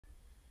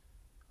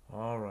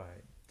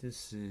Alright,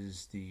 this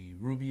is the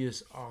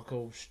Rubius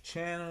Arcos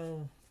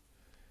channel,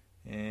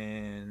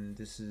 and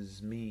this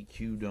is me,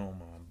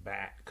 Q-DOMA. I'm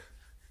back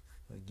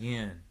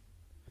again,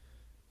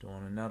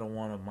 doing another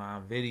one of my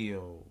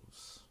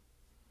videos.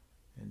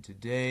 And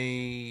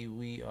today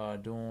we are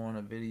doing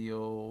a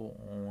video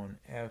on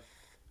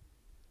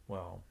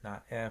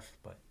not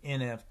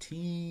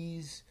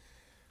NFTs,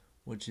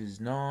 which is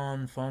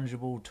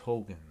non-fungible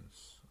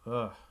tokens.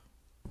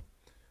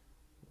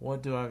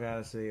 What do I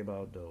gotta say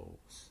about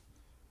those?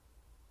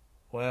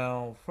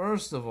 Well,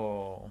 first of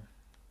all,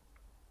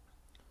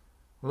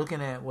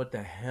 looking at what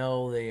the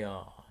hell they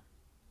are.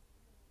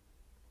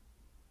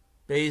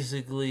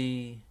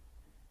 Basically,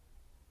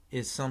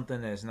 it's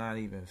something that's not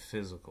even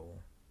physical.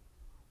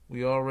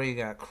 We already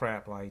got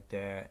crap like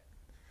that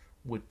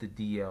with the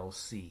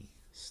DLC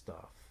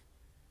stuff,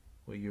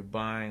 where you're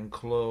buying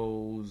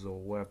clothes or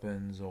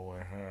weapons or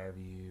what have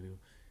you,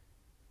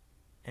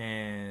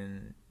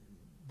 and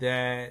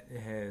that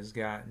has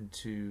gotten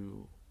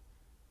to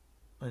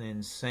an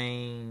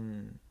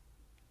insane,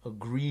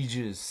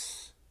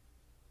 egregious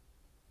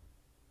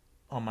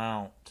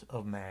amount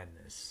of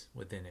madness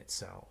within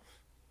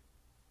itself.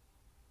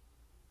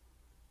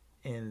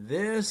 And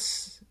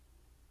this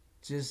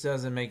just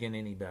doesn't make it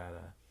any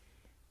better,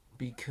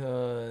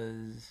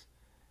 because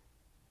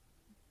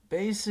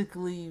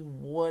basically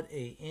what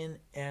a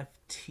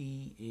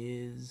NFT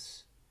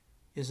is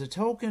a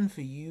token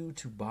for you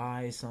to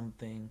buy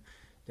something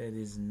that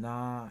is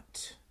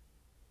not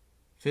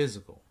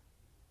physical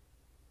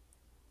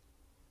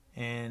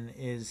and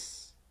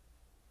is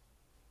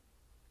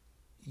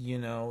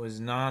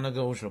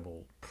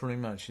non-negotiable. Pretty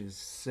much, it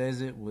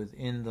says it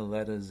within the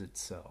letters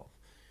itself.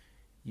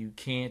 You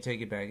can't take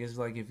it back. It's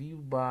like if you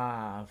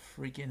buy a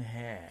freaking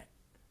hat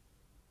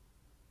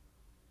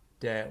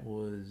that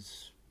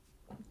was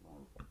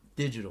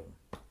digital,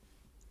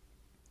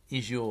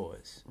 it's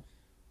yours.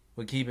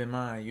 But keep in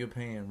mind, you're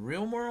paying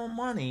real world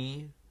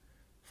money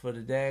for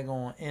the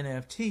daggone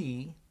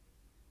NFT,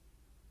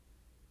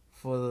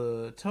 for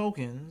the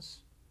tokens,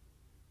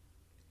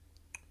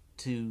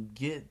 to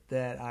get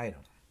that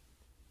item.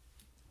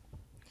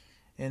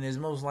 And it's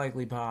most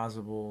likely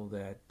possible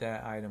that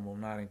that item will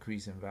not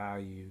increase in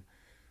value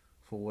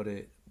for what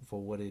it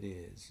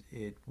is.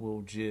 It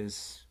will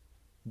just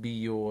be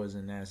yours,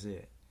 and that's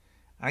it.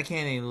 I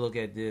can't even look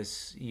at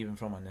this even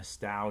from a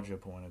nostalgia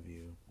point of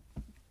view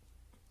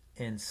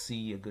and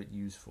see a good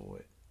use for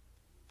it.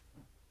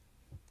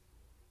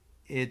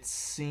 It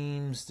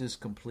seems just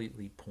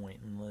completely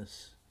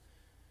pointless.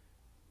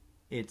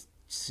 It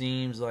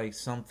seems like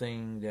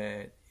something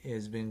that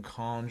has been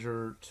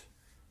conjured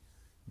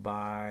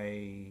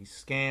by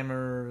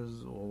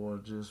scammers or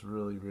just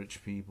really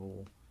rich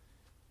people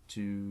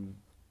to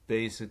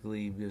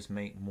basically just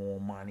make more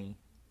money,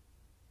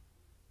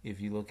 if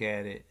you look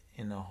at it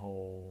in a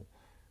whole.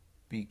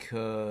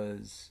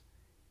 Because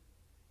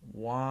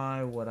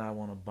why would I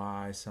want to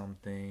buy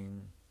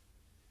something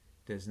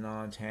that's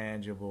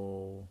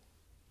non-tangible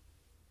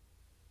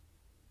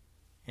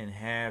and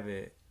have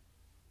it,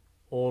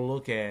 or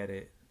look at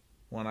it,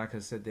 when I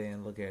could sit there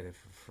and look at it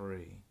for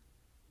free?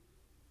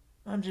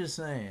 I'm just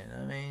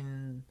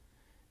saying,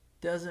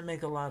 doesn't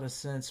make a lot of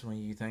sense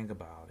when you think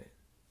about it.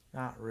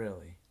 Not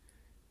really.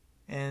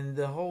 And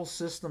the whole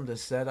system to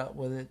set up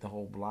with it, the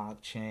whole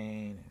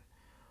blockchain,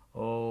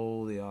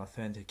 and the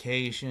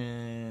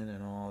authentication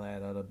and all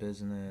that other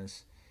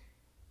business,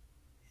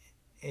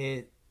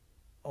 it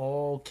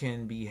all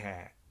can be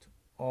hacked.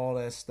 All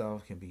that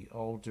stuff can be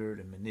altered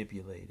and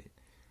manipulated.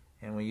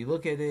 And when you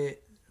look at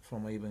it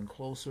from an even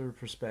closer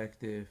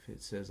perspective,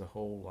 it says a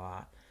whole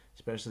lot,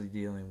 especially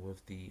dealing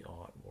with the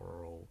art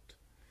world.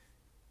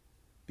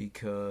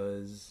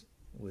 Because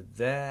with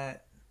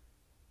that,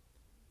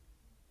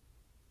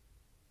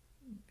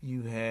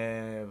 you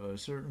have a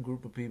certain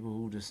group of people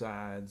who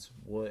decides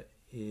what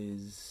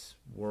is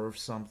worth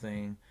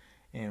something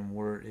and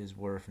what is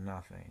worth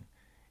nothing.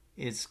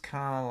 It's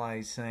kind of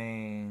like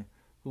saying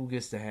who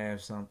gets to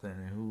have something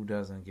and who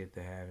doesn't get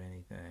to have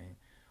anything,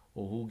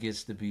 or who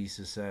gets to be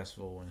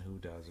successful and who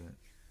doesn't.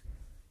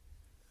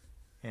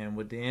 And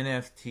with the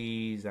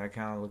NFTs, I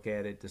kind of look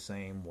at it the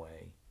same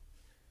way.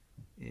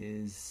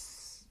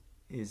 It's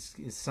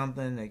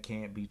something that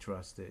can't be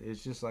trusted.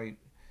 It's just like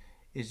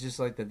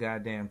the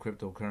goddamn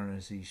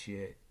cryptocurrency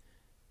shit.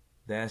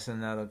 That's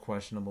another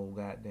questionable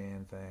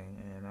goddamn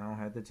thing. And I don't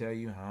have to tell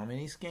you how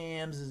many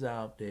scams is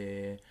out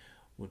there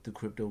with the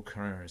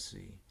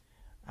cryptocurrency.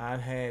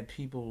 I've had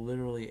people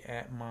literally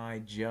at my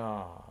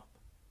job,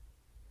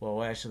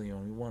 well, actually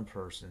only one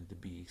person to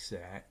be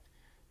exact,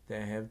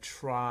 that have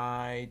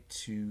tried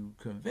to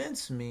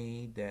convince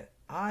me that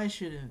I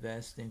should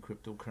invest in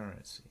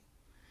cryptocurrency,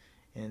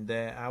 and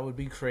that I would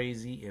be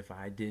crazy if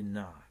I did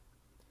not.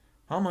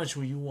 How much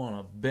would you want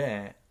to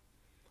bet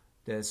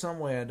that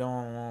somewhere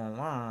down the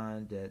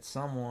line that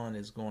someone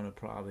is going to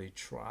probably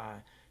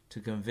try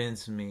to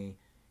convince me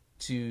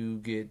to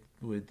get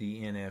with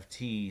the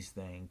NFTs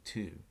thing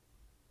too?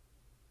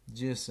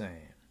 Just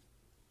saying.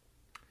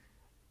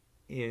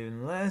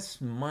 Unless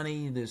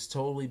money this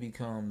totally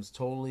becomes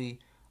totally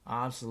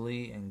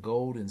obsolete, and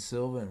gold and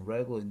silver and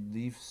regular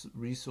leaf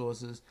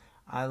resources,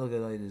 I look at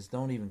it like this: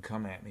 don't even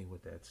come at me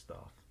with that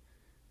stuff,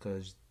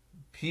 because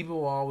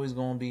people are always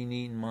going to be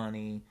needing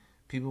money.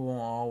 People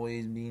will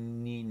always be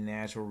needing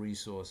natural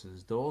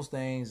resources. Those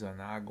things are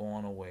not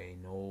going away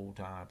no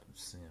time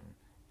soon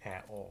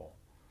at all.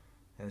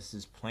 That's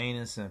just plain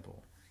and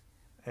simple.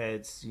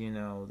 It's,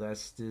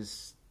 that's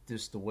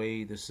just the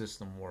way the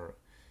system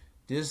works.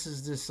 This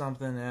is just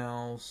something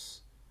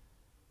else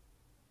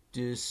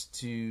just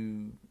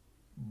to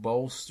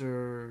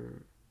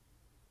bolster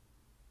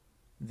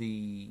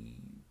the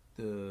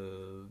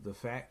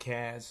fat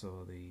cats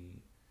or the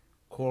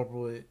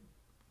corporate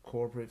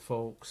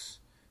folks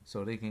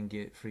so they can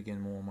get freaking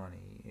more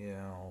money.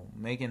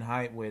 Making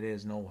hype where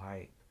there's no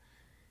hype.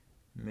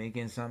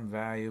 Making something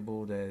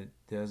valuable that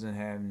doesn't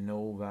have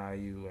no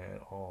value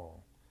at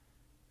all.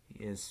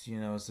 It's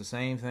the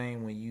same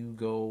thing when you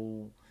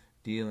go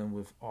dealing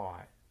with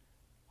art.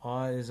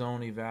 Art is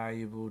only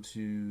valuable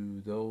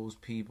to those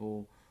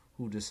people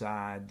who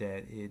decide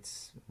that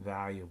it's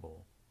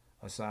valuable.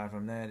 Aside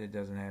from that, it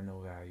doesn't have no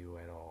value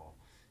at all.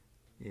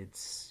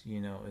 It's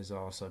it's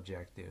all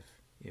subjective,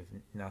 if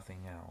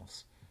nothing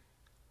else.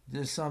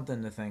 Just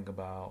something to think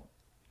about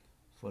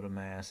for the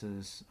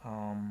masses.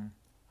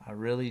 I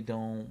really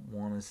don't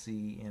want to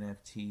see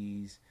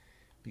NFTs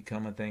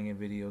become a thing in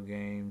video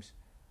games.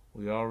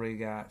 We already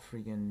got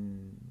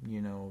freaking,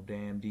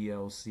 damn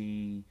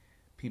DLC,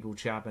 people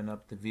chopping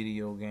up the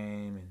video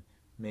game and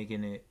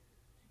making it,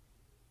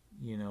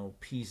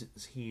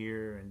 pieces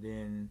here and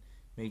then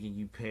making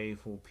you pay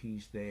for a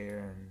piece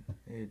there. And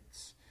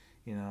it's,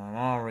 I'm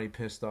already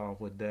pissed off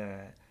with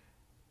that.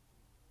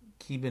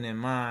 Keeping in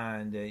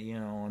mind that,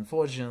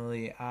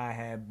 unfortunately I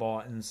had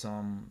bought in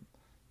some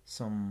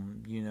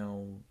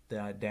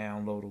that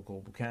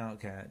downloadable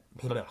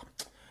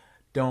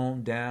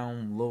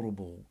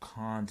downloadable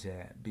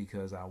content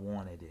because I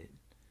wanted it.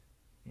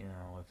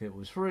 If it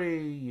was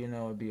free,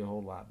 it'd be a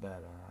whole lot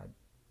better. I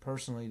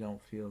personally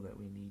don't feel that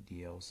we need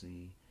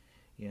DLC.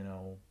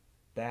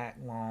 Back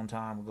long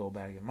time ago,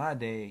 back in my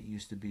day, it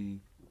used to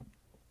be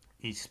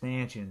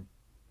expansion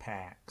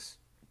packs.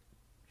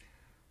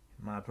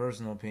 In my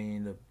personal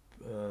opinion,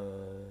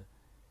 the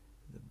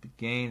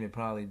game that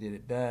probably did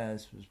it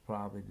best was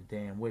probably the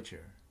damn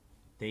Witcher.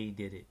 They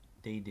did it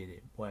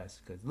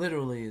best, because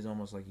literally it's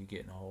almost like you're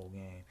getting a whole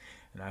game.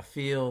 And I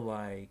feel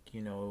like,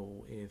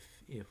 if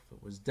it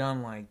was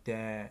done like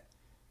that,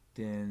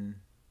 then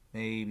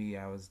maybe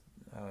it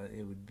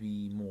would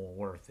be more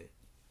worth it.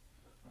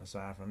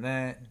 Aside from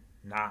that,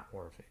 not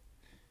worth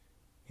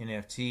it.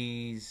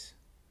 NFTs,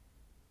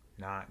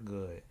 not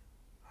good.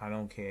 I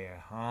don't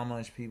care how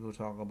much people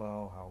talk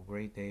about how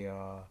great they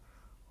are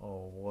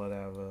or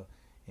whatever,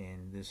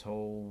 and this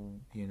whole,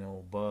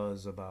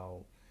 buzz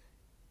about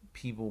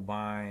people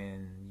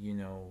buying,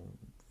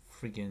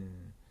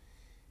 freaking,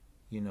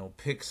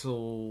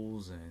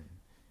 pixels and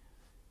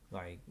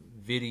like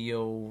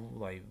video,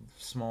 like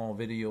small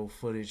video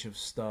footage of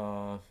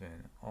stuff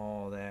and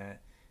all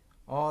that.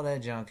 All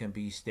that junk can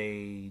be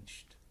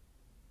staged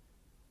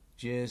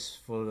just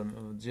for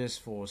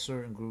a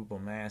certain group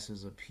of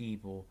masses of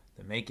people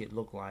to make it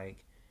look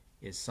like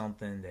it's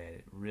something that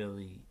it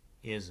really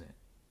isn't.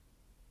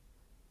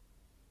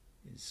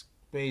 It's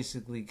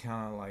basically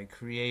kind of like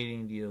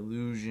creating the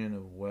illusion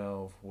of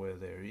wealth where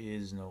there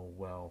is no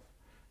wealth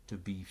to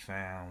be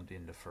found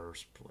in the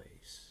first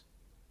place.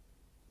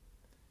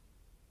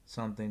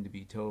 Something to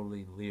be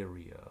totally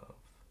leery of.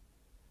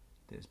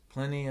 There's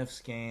plenty of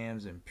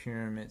scams and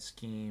pyramid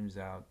schemes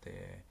out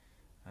there.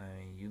 I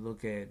mean, you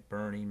look at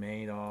Bernie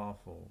Madoff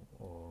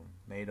or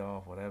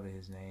Madoff, whatever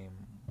his name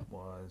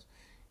was.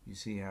 You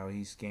see how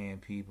he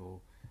scammed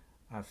people.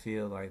 I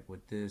feel like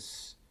with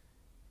this,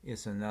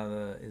 it's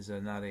another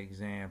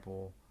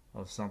example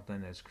of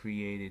something that's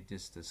created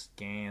just to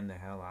scam the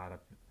hell out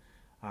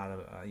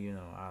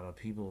of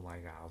people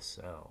like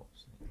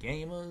ourselves.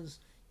 Gamers,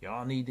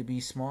 y'all need to be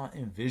smart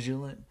and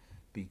vigilant,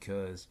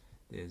 because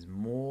there's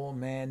more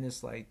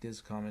madness like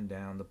this coming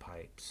down the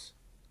pipes.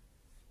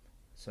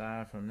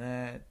 Aside from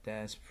that,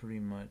 that's pretty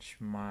much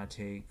my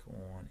take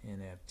on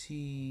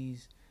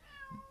NFTs.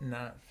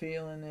 Not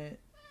feeling it.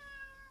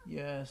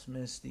 Yes,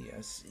 Misty,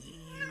 I see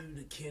you.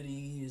 The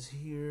kitty is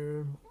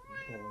here.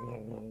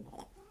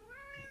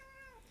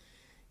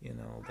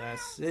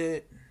 That's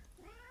it.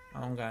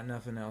 I don't got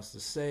nothing else to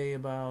say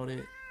about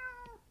it.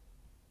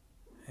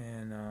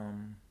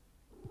 And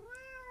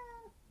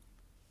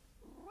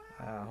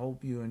I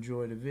hope you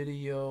enjoy the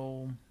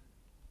video.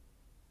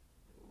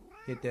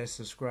 Hit that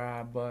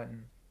subscribe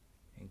button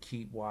and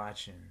keep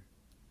watching.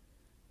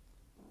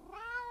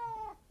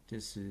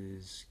 This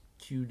is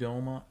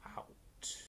Q-DOMA out.